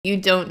You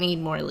don't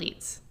need more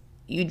leads.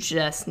 You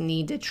just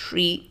need to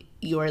treat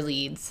your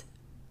leads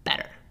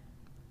better.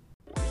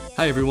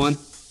 Hi everyone,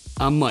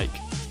 I'm Mike.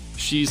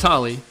 She's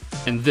Holly,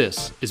 and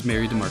this is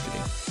Married to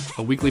Marketing,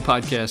 a weekly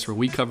podcast where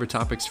we cover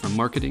topics from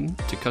marketing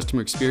to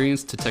customer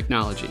experience to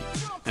technology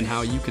and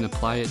how you can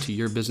apply it to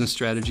your business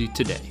strategy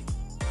today.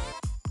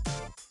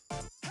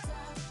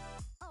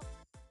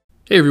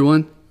 Hey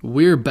everyone,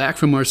 we're back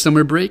from our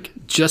summer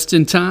break just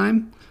in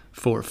time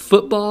for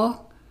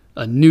football,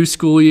 a new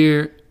school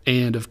year,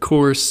 and of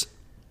course,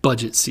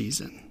 budget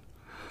season.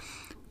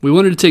 We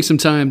wanted to take some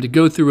time to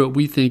go through what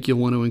we think you'll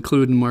want to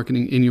include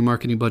in your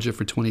marketing budget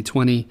for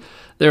 2020.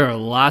 There are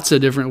lots of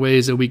different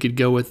ways that we could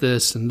go with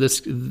this, and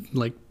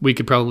we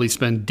could probably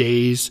spend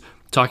days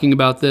talking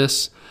about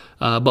this,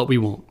 but we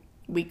won't.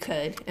 We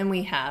could, and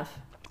we have.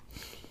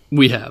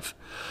 We have.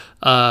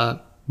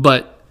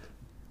 But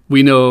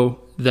we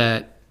know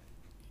that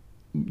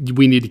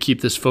we need to keep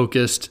this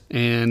focused,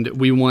 and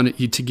we want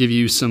to give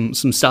you some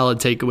solid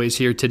takeaways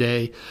here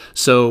today.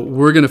 So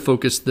we're going to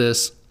focus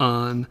this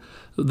on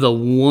the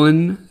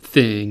one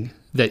thing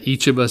that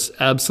each of us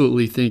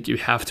absolutely think you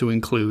have to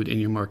include in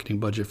your marketing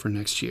budget for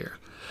next year,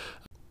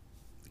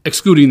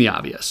 excluding the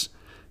obvious.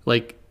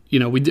 We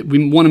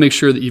want to make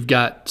sure that you've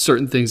got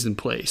certain things in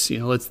place.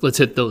 Let's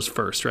hit those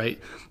first, right?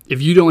 If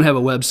you don't have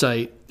a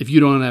website, if you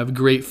don't have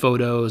great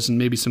photos and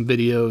maybe some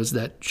videos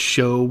that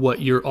show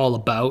what you're all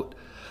about,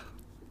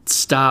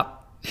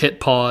 stop, hit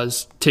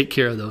pause, take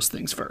care of those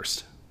things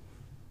first.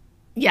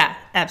 Yeah,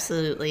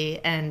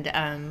 absolutely.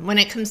 And when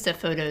it comes to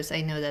photos,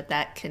 I know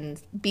that can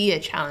be a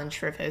challenge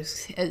for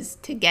folks, as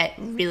to get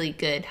really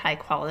good, high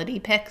quality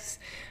pics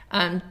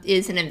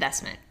is an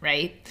investment,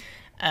 right?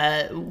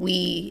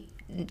 We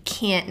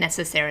can't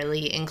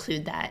necessarily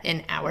include that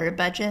in our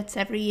budgets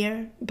every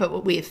year, but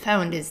what we have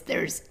found is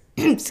there's,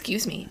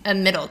 a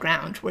middle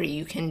ground where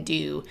you can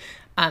do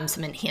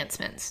some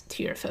enhancements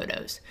to your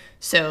photos.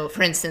 So,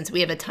 for instance, we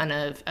have a ton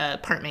of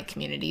apartment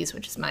communities,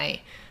 which is my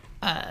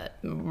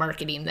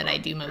marketing that I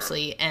do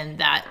mostly, and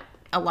that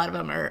a lot of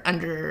them are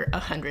under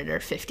 100 or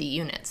 50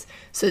 units.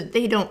 So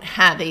they don't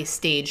have a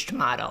staged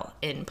model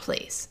in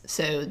place.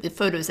 So the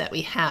photos that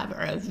we have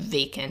are of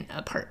vacant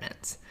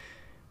apartments.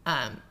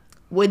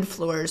 Wood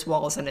floors,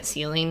 walls, and a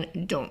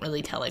ceiling don't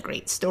really tell a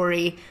great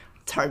story.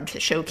 It's hard to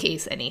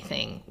showcase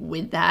anything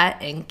with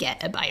that and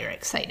get a buyer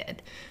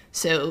excited.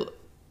 So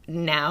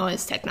now,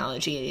 as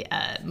technology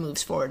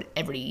moves forward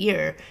every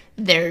year,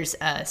 there's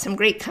some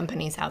great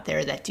companies out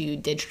there that do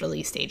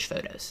digitally staged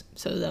photos.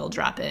 So they'll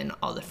drop in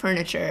all the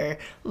furniture,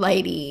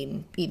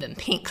 lighting, even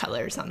paint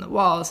colors on the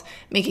walls,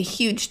 make a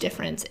huge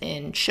difference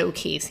in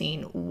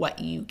showcasing what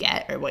you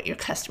get or what your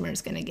customer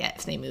is going to get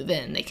if they move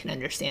in. They can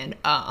understand,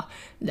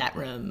 that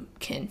room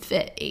can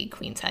fit a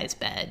queen-size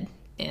bed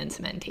and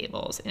some end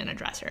tables and a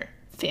dresser.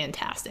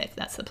 Fantastic.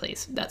 That's the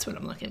place. That's what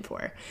I'm looking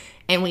for.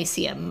 And we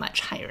see a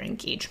much higher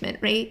engagement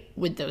rate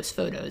with those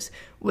photos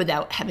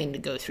without having to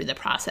go through the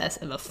process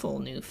of a full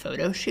new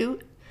photo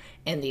shoot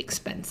and the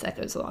expense that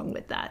goes along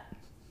with that.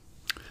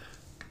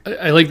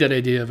 I like that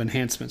idea of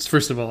enhancements.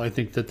 First of all, I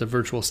think that the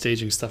virtual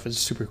staging stuff is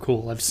super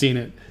cool. I've seen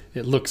it.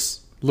 It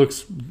looks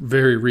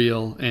very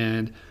real,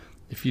 and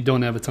if you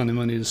don't have a ton of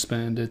money to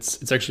spend,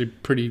 it's actually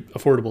pretty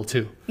affordable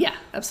too. Yeah,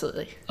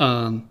 absolutely.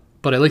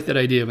 But I like that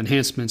idea of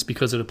enhancements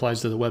because it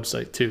applies to the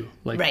website too.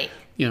 Right.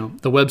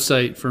 The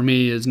website for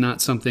me is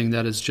not something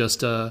that is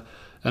just an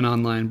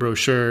online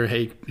brochure.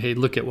 Hey,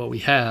 look at what we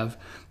have.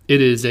 It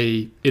is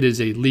a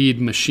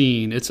lead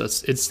machine.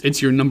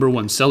 It's your number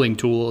one selling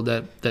tool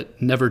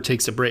that never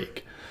takes a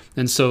break.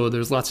 And so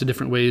there's lots of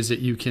different ways that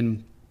you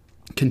can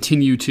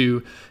continue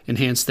to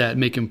enhance that,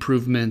 make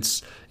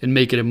improvements, and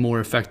make it a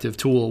more effective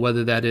tool,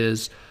 whether that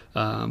is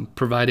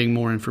providing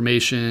more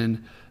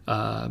information,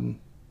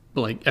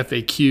 like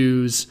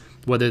FAQs,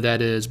 whether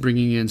that is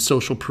bringing in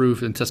social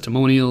proof and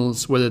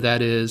testimonials, whether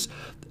that is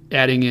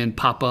adding in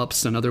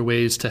pop-ups and other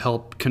ways to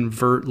help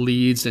convert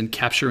leads and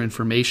capture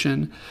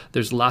information.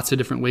 There's lots of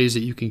different ways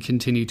that you can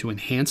continue to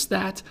enhance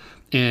that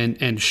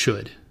and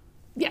should.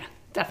 Yeah,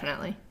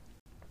 definitely.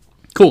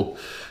 Cool.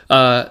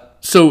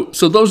 So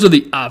those are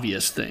the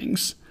obvious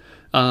things.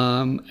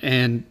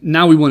 And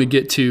now we want to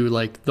get to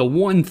the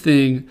one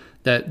thing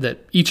that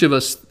each of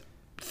us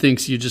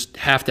thinks you just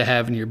have to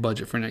have in your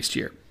budget for next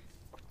year.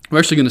 We're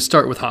actually going to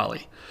start with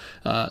Holly.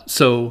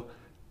 So,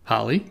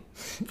 Holly,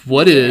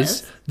 what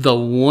is the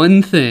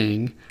one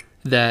thing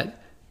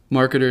that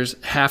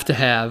marketers have to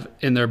have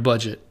in their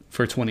budget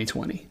for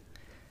 2020?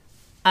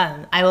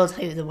 I will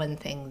tell you the one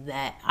thing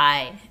that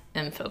I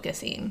am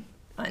focusing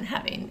on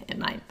having in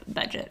my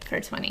budget for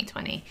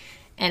 2020,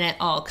 and it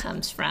all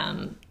comes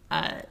from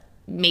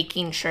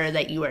making sure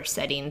that you are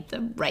setting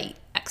the right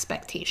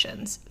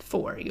expectations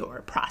for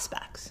your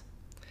prospects.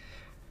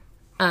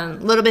 A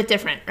little bit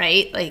different,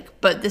 right?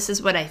 But this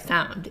is what I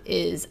found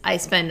is I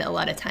spend a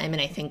lot of time,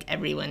 and I think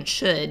everyone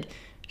should,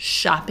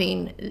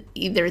 shopping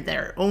either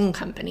their own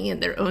company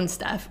and their own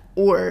stuff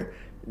or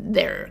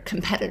their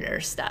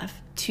competitor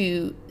stuff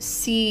to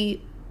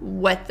see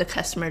what the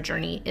customer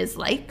journey is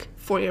like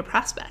for your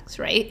prospects,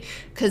 right?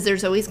 Because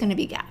there's always going to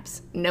be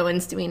gaps. No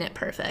one's doing it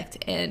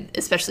perfect. And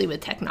especially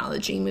with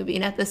technology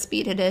moving at the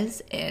speed it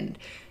is and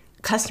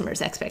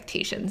customers'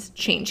 expectations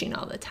changing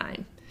all the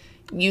time.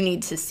 You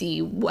need to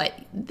see what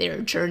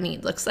their journey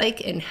looks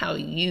like and how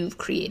you've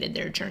created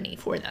their journey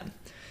for them.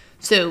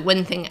 So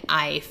one thing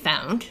I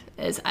found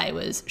as I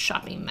was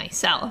shopping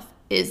myself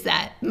is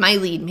that my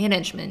lead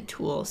management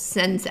tool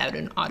sends out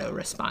an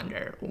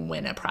autoresponder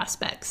when a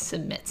prospect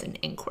submits an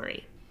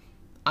inquiry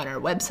on our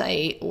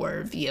website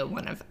or via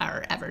one of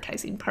our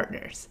advertising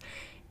partners.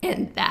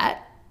 And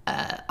that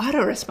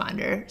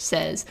autoresponder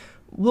says,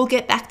 we'll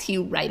get back to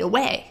you right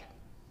away.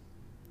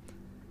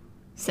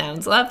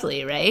 Sounds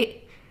lovely,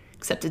 right?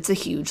 Except it's a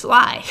huge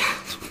lie.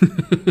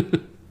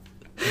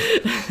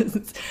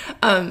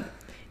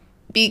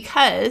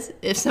 Because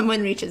if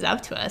someone reaches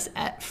out to us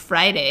at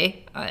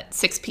Friday at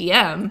 6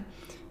 p.m.,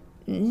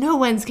 no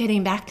one's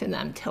getting back to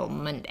them till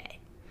Monday.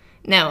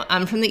 Now,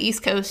 I'm from the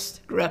East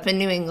Coast, grew up in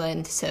New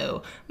England,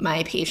 so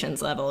my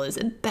patience level is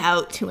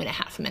about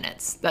 2.5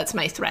 minutes. That's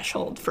my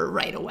threshold for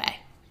right away.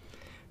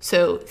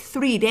 So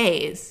 3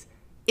 days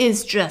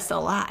is just a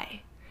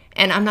lie.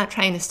 And I'm not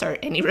trying to start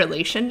any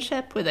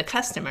relationship with a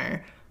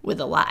customer with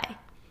a lie.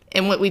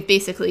 And what we've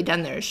basically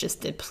done there is just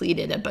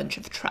depleted a bunch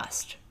of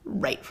trust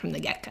right from the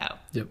get-go.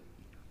 Yep.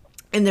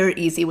 And there are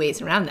easy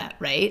ways around that,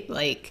 right?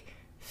 Like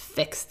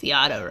fix the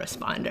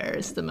autoresponder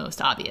is the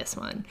most obvious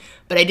one.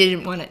 But I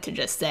didn't want it to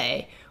just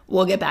say,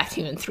 we'll get back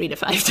to you in 3 to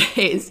 5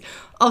 days.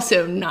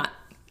 Also not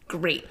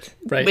great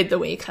with the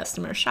way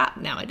customers shop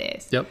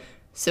nowadays. Yep.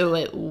 So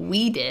what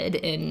we did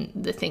and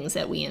the things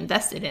that we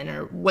invested in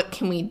are what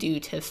can we do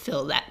to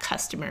fill that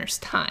customer's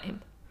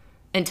time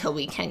until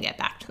we can get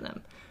back to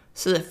them.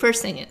 So the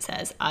first thing it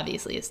says,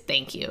 obviously, is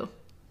thank you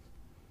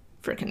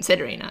for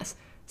considering us.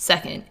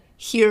 Second,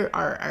 here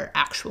are our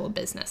actual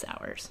business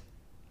hours.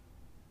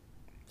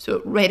 So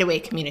it right away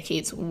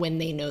communicates when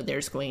they know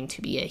there's going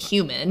to be a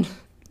human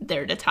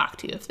there to talk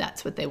to if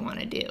that's what they want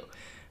to do.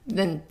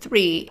 Then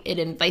 3, it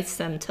invites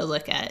them to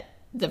look at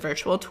the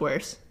virtual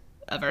tours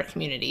of our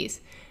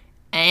communities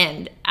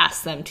and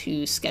ask them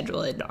to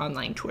schedule an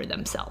online tour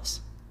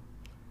themselves.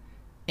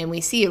 And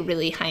we see a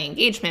really high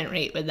engagement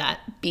rate with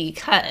that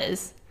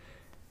because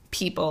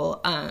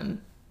people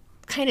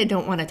kind of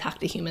don't want to talk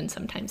to humans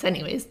sometimes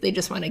anyways. They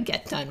just want to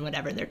get done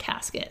whatever their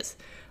task is.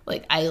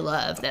 Like, I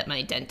love that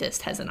my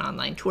dentist has an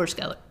online tour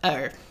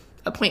or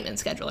appointment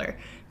scheduler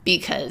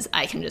because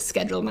I can just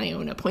schedule my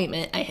own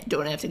appointment. I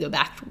don't have to go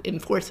back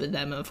and forth with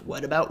them of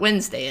what about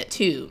Wednesday at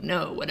 2?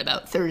 No, what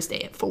about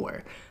Thursday at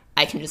 4?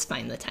 I can just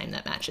find the time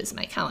that matches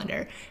my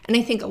calendar. And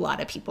I think a lot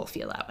of people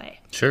feel that way.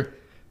 Sure.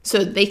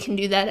 So they can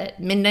do that at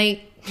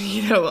midnight,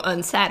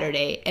 on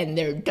Saturday, and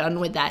they're done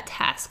with that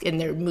task, and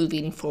they're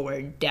moving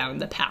forward down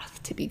the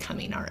path to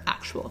becoming our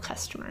actual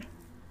customer.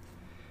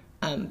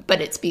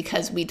 But it's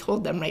because we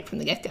told them right from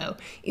the get-go,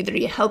 either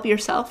you help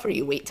yourself or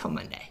you wait till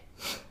Monday.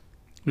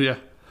 Yeah,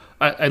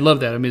 I love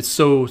that. I mean, it's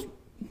so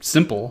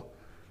simple,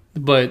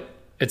 but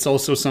it's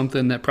also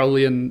something that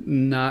probably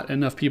not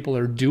enough people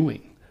are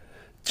doing.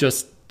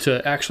 Just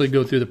to actually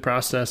go through the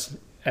process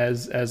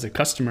as a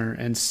customer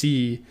and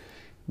see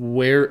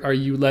where are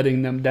you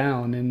letting them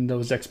down in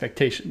those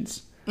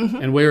expectations,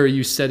 and where are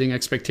you setting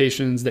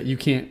expectations that you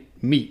can't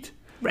meet.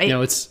 Right.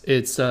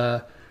 It's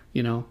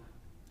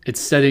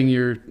setting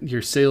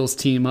your sales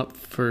team up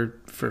for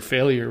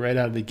failure right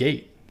out of the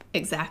gate.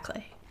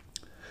 Exactly.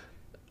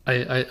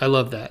 I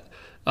love that.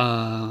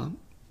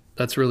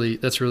 That's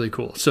really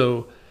cool.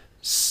 So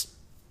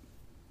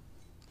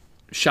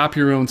shop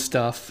your own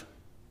stuff,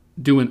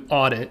 do an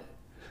audit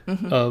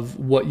of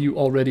what you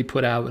already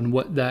put out and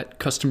what that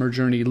customer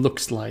journey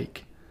looks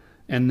like,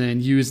 and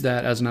then use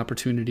that as an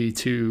opportunity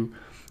to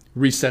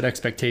reset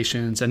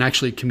expectations and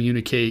actually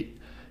communicate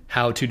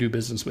how to do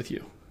business with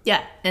you.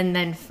 Yeah, and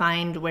then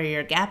find where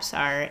your gaps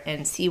are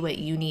and see what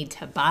you need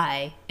to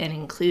buy and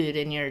include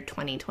in your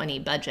 2020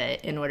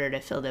 budget in order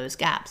to fill those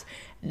gaps.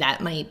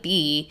 That might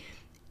be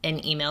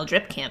an email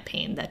drip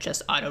campaign that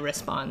just auto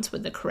responds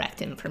with the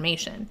correct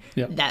information.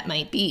 Yep. That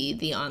might be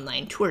the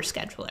online tour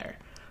scheduler.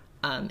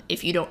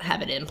 If you don't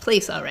have it in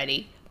place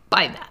already,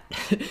 buy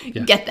that.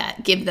 Yeah. Get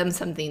that. Give them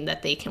something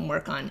that they can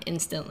work on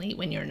instantly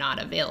when you're not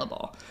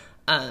available.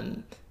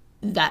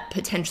 That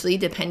potentially,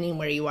 depending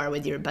where you are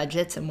with your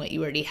budgets and what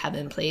you already have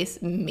in place,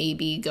 may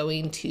be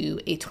going to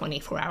a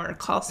 24-hour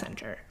call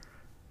center.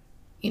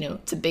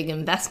 It's a big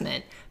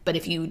investment, but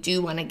if you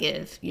do want to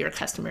give your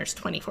customers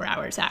 24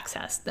 hours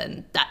access,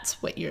 then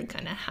that's what you're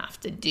going to have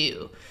to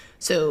do.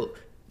 So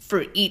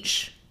for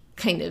each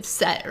kind of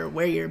set or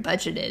where your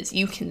budget is,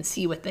 you can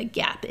see what the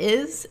gap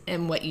is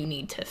and what you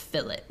need to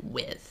fill it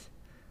with.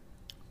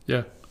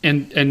 Yeah.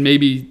 And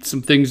maybe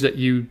some things that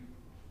you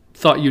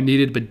thought you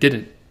needed but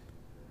didn't.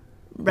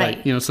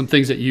 Right. Some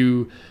things that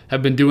you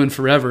have been doing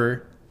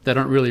forever that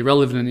aren't really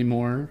relevant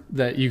anymore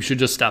that you should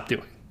just stop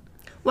doing.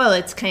 Well,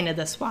 it's kind of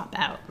the swap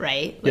out,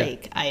 right? Yeah.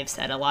 Like I've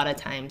said a lot of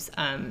times,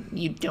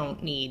 you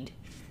don't need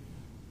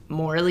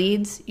more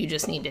leads. You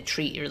just need to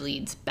treat your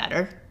leads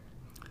better.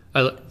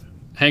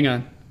 Hang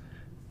on.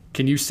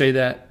 Can you say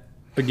that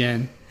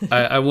again?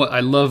 I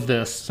love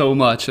this so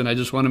much, and I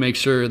just want to make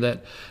sure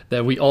that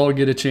we all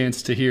get a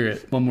chance to hear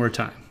it one more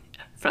time.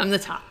 From the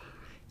top,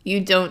 you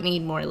don't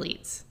need more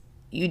leads.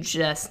 You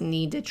just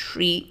need to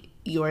treat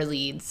your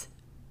leads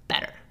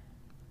better.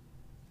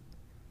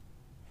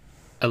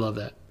 I love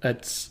that.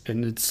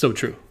 And it's so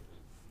true.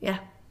 Yeah.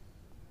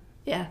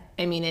 Yeah.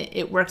 I mean,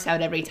 it works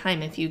out every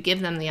time. If you give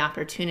them the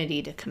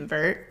opportunity to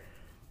convert,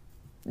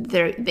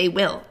 they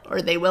will,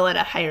 or they will at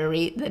a higher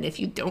rate than if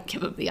you don't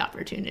give them the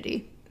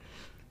opportunity.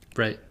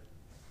 Right.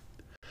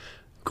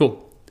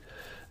 Cool.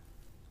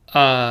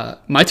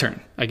 My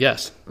turn, I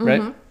guess,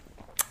 right? Mm-hmm.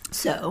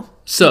 So,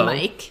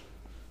 Mike,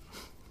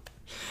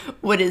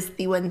 what is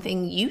the one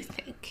thing you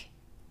think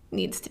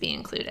needs to be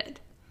included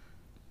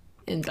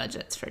in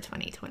budgets for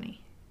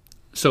 2020?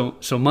 So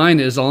mine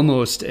is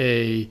almost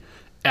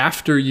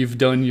after you've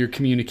done your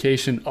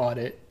communication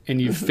audit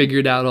and you've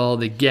figured out all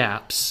the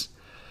gaps,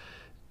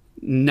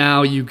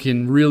 now you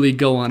can really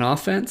go on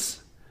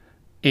offense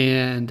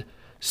and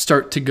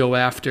start to go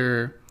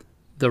after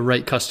the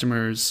right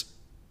customers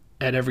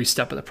at every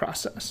step of the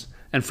process.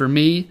 And for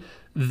me,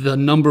 the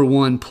number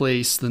one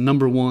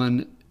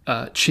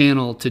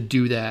channel to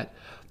do that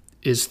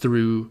is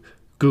through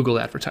Google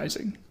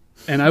advertising.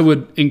 And I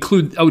would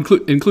include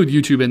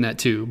YouTube in that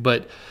too.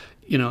 But,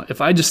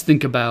 if I just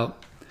think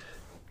about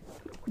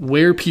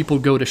where people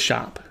go to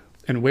shop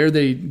and where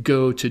they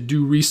go to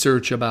do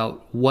research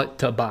about what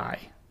to buy,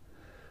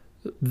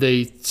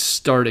 they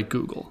start at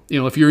Google.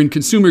 If you're in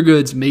consumer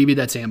goods, maybe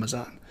that's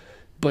Amazon.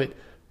 But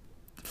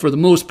for the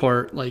most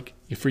part, like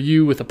for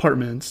you with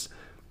apartments,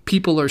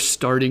 people are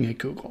starting at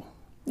Google.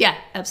 Yeah,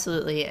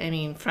 absolutely. I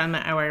mean, from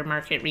our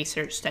market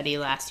research study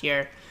last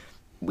year,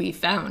 we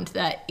found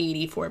that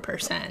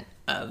 84%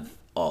 of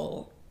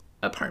all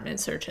apartment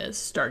searches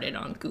started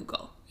on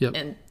Google. Yep.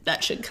 And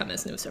that should come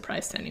as no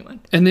surprise to anyone.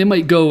 And they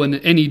might go in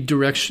any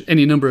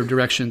number of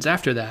directions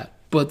after that,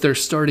 but they're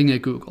starting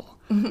at Google.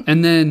 Mm-hmm.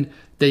 And then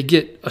they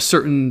get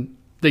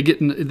they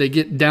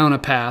get down a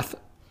path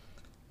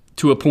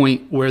to a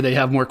point where they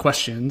have more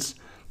questions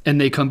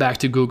and they come back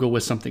to Google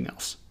with something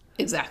else.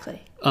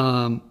 Exactly.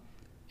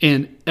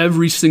 And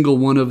every single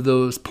one of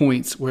those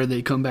points where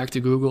they come back to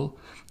Google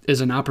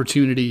is an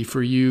opportunity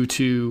for you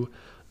to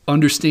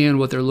understand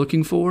what they're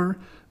looking for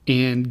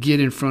and get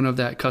in front of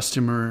that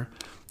customer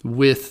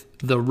with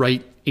the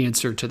right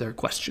answer to their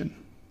question.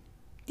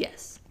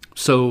 Yes.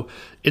 So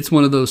it's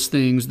one of those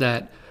things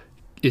that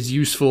is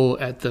useful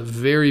at the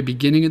very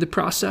beginning of the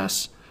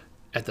process,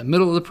 at the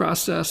middle of the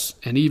process,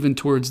 and even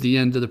towards the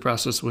end of the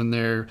process when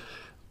they're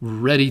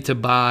ready to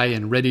buy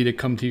and ready to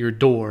come to your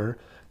door.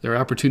 There are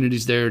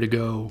opportunities there to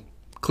go,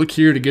 click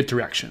here to get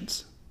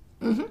directions,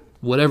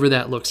 whatever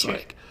that looks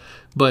like.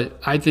 But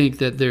I think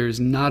that there's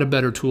not a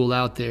better tool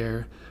out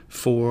there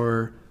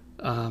for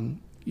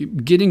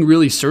getting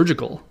really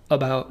surgical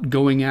about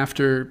going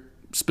after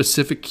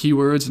specific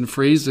keywords and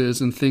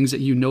phrases and things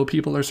that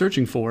people are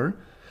searching for.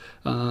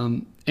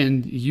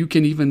 And you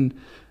can even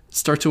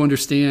start to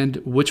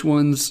understand which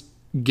ones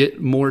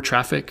get more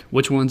traffic,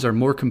 which ones are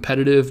more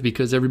competitive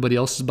because everybody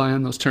else is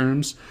buying those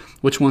terms,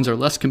 which ones are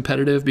less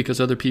competitive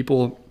because other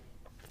people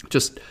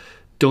just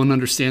don't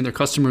understand their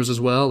customers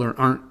as well or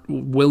aren't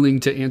willing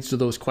to answer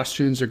those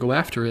questions or go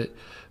after it.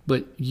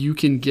 But you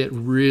can get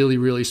really,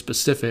 really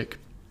specific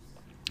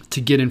to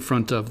get in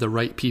front of the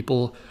right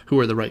people who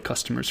are the right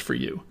customers for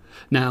you.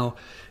 Now,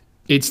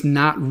 it's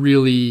not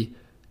really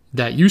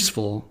that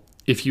useful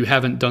if you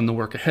haven't done the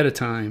work ahead of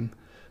time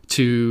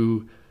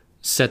to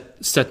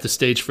set the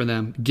stage for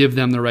them, give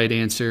them the right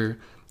answer,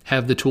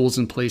 have the tools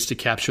in place to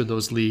capture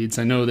those leads.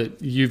 I know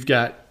that you've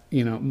got,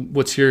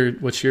 what's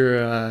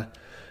your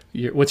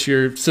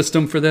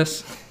system for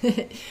this?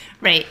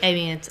 Right. I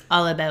mean, it's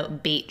all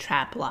about bait,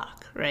 trap,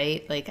 lock,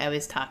 right? Like I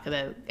always talk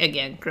about,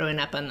 again, growing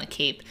up on the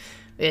Cape,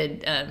 we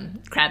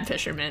had crab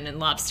fishermen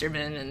and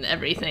lobstermen and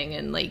everything.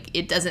 And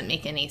it doesn't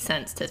make any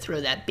sense to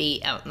throw that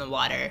bait out in the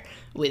water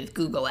with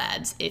Google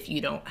ads if you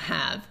don't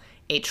have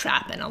a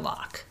trap and a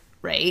lock,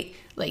 right?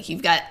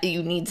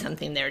 You need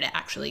something there to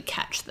actually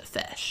catch the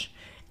fish.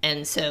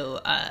 And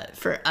so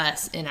for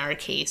us, in our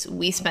case,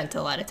 we spent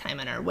a lot of time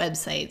on our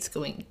websites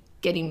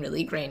getting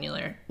really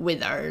granular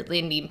with our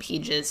landing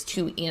pages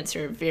to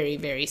answer very,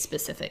 very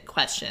specific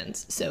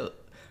questions. So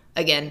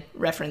again,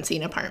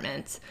 referencing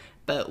apartments,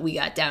 but we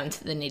got down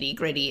to the nitty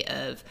gritty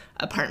of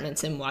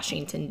apartments in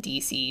Washington,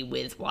 D.C.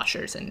 with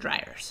washers and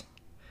dryers,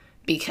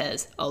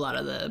 because a lot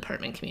of the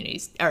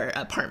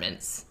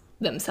apartments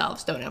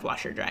themselves don't have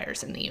washer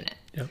dryers in the unit.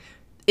 Yep.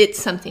 It's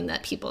something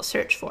that people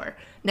search for.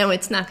 Now,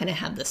 it's not going to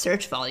have the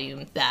search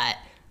volume that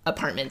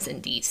apartments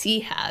in D.C.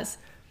 has,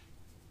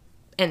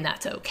 and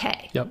that's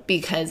okay. Yep.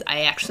 Because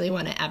I actually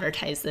want to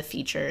advertise the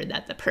feature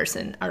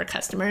that our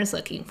customer is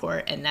looking for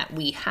and that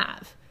we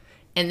have.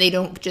 And they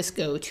don't just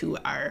go to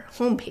our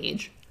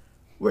homepage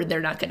where they're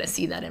not going to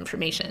see that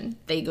information.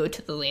 They go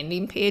to the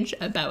landing page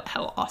about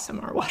how awesome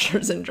our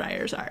washers and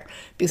dryers are,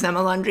 because I'm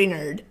a laundry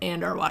nerd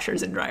and our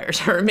washers and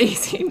dryers are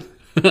amazing.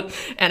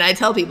 And I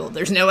tell people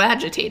there's no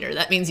agitator.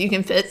 That means you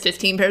can fit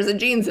 15 pairs of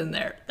jeans in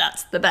there.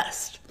 That's the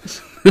best.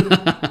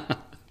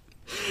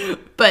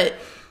 But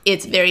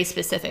it's very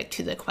specific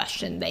to the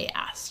question they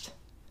asked.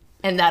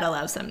 And that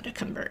allows them to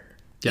convert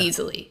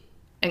easily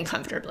and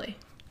comfortably.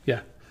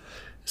 Yeah.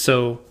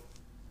 So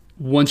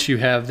once you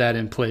have that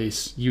in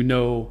place, you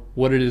know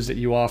what it is that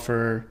you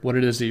offer, what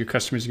it is that your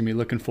customers are going to be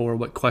looking for,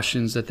 what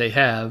questions that they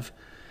have.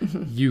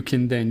 You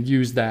can then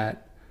use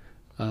that,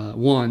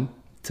 one,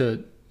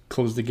 to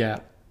close the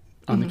gap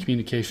on the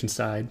communication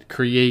side,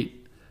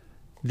 create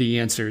the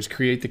answers,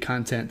 create the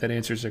content that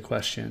answers their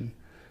question,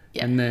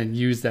 and then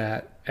use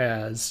that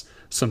as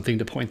something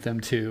to point them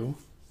to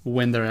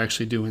when they're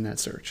actually doing that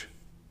search.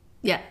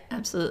 Yeah,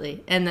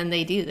 absolutely. And then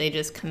they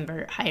just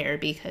convert higher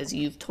because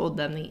you've told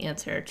them the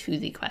answer to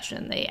the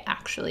question they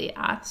actually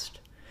asked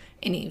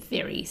in a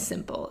very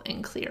simple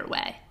and clear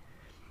way.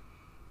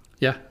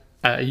 Yeah.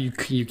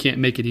 You can't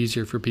make it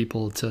easier for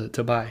people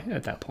to buy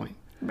at that point.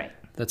 Right.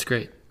 That's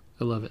great.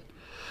 I love it.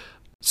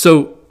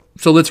 So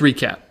let's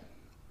recap.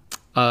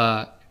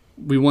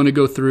 We want to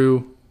go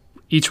through,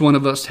 each one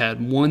of us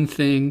had one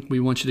thing we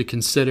want you to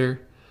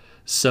consider.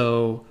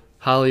 So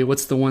Holly,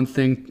 what's the one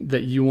thing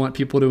that you want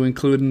people to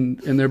include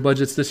in their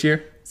budgets this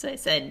year? So I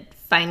said,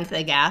 find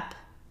the gap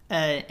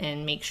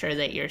and make sure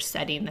that you're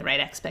setting the right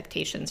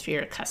expectations for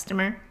your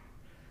customer.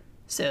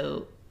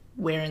 So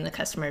where in the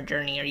customer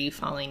journey are you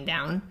falling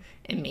down,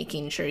 and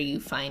making sure you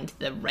find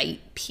the right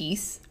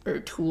piece or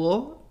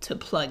tool to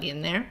plug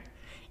in there.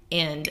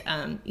 And,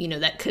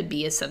 that could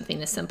be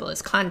something as simple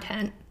as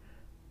content,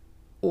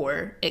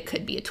 or it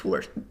could be a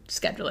tour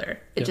scheduler.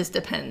 It just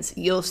depends.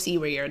 You'll see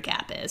where your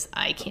gap is.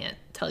 I can't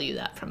tell you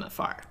that from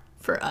afar.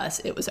 For us,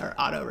 it was our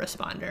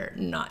autoresponder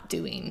not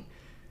doing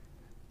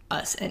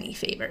us any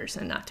favors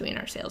and not doing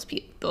our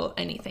salespeople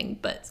anything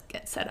but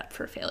get set up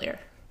for failure.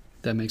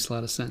 That makes a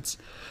lot of sense.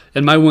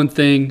 And my one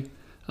thing,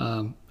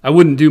 I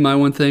wouldn't do my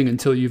one thing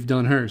until you've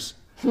done hers.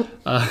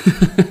 But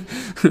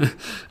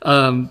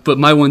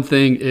my one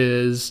thing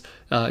is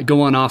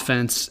go on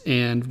offense,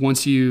 and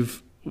once you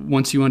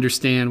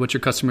understand what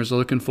your customers are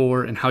looking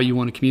for and how you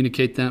want to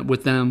communicate that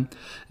with them,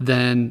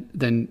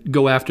 then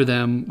go after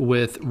them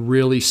with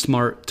really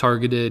smart,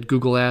 targeted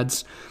Google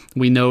ads.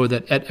 We know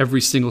that at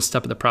every single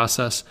step of the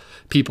process,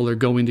 people are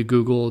going to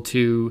Google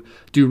to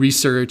do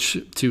research,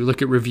 to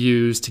look at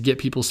reviews, to get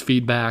people's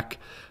feedback,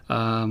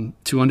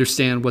 to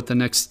understand what the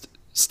next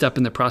step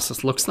in the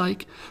process looks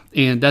like.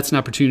 And that's an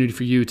opportunity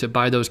for you to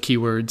buy those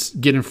keywords,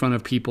 get in front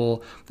of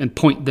people, and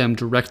point them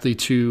directly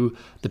to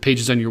the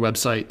pages on your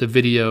website, the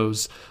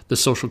videos, the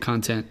social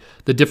content,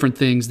 the different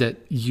things that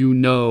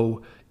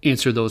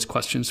answer those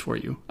questions for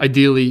you.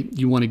 Ideally,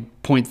 you want to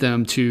point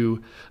them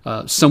to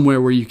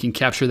somewhere where you can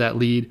capture that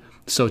lead.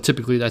 So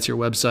typically that's your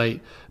website,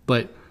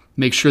 but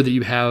make sure that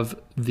you have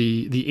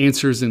the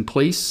answers in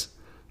place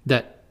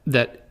that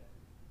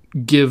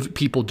give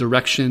people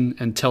direction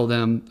and tell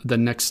them the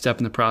next step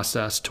in the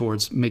process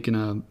towards making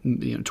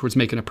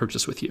a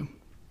purchase with you.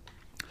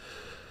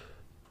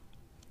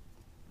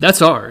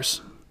 That's ours.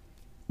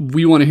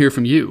 We want to hear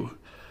from you.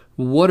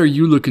 What are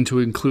you looking to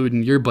include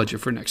in your budget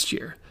for next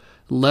year?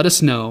 Let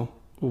us know.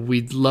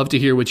 We'd love to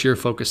hear what you're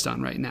focused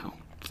on right now.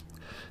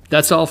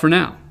 That's all for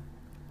now.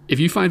 If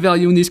you find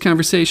value in these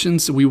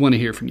conversations, we want to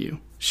hear from you.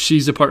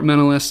 She's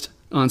Apartmentalist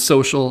on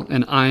social,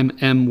 and I'm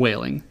M.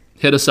 Whaling.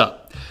 Hit us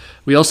up.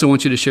 We also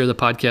want you to share the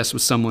podcast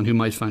with someone who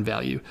might find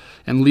value,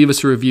 and leave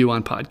us a review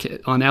on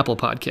Apple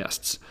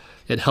Podcasts.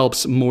 It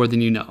helps more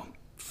than you know.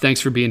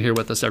 Thanks for being here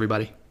with us,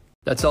 everybody.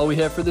 That's all we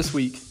have for this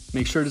week.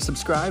 Make sure to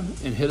subscribe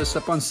and hit us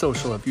up on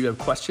social if you have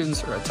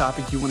questions or a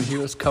topic you want to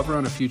hear us cover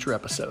on a future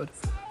episode.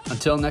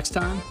 Until next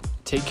time,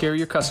 take care of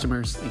your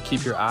customers and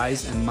keep your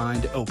eyes and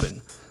mind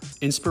open.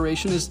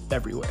 Inspiration is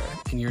everywhere,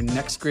 and your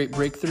next great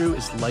breakthrough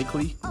is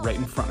likely right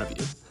in front of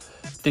you.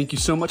 Thank you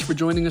so much for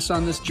joining us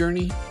on this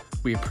journey.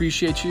 We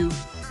appreciate you.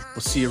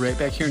 We'll see you right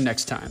back here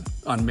next time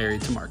on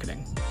Married to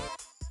Marketing.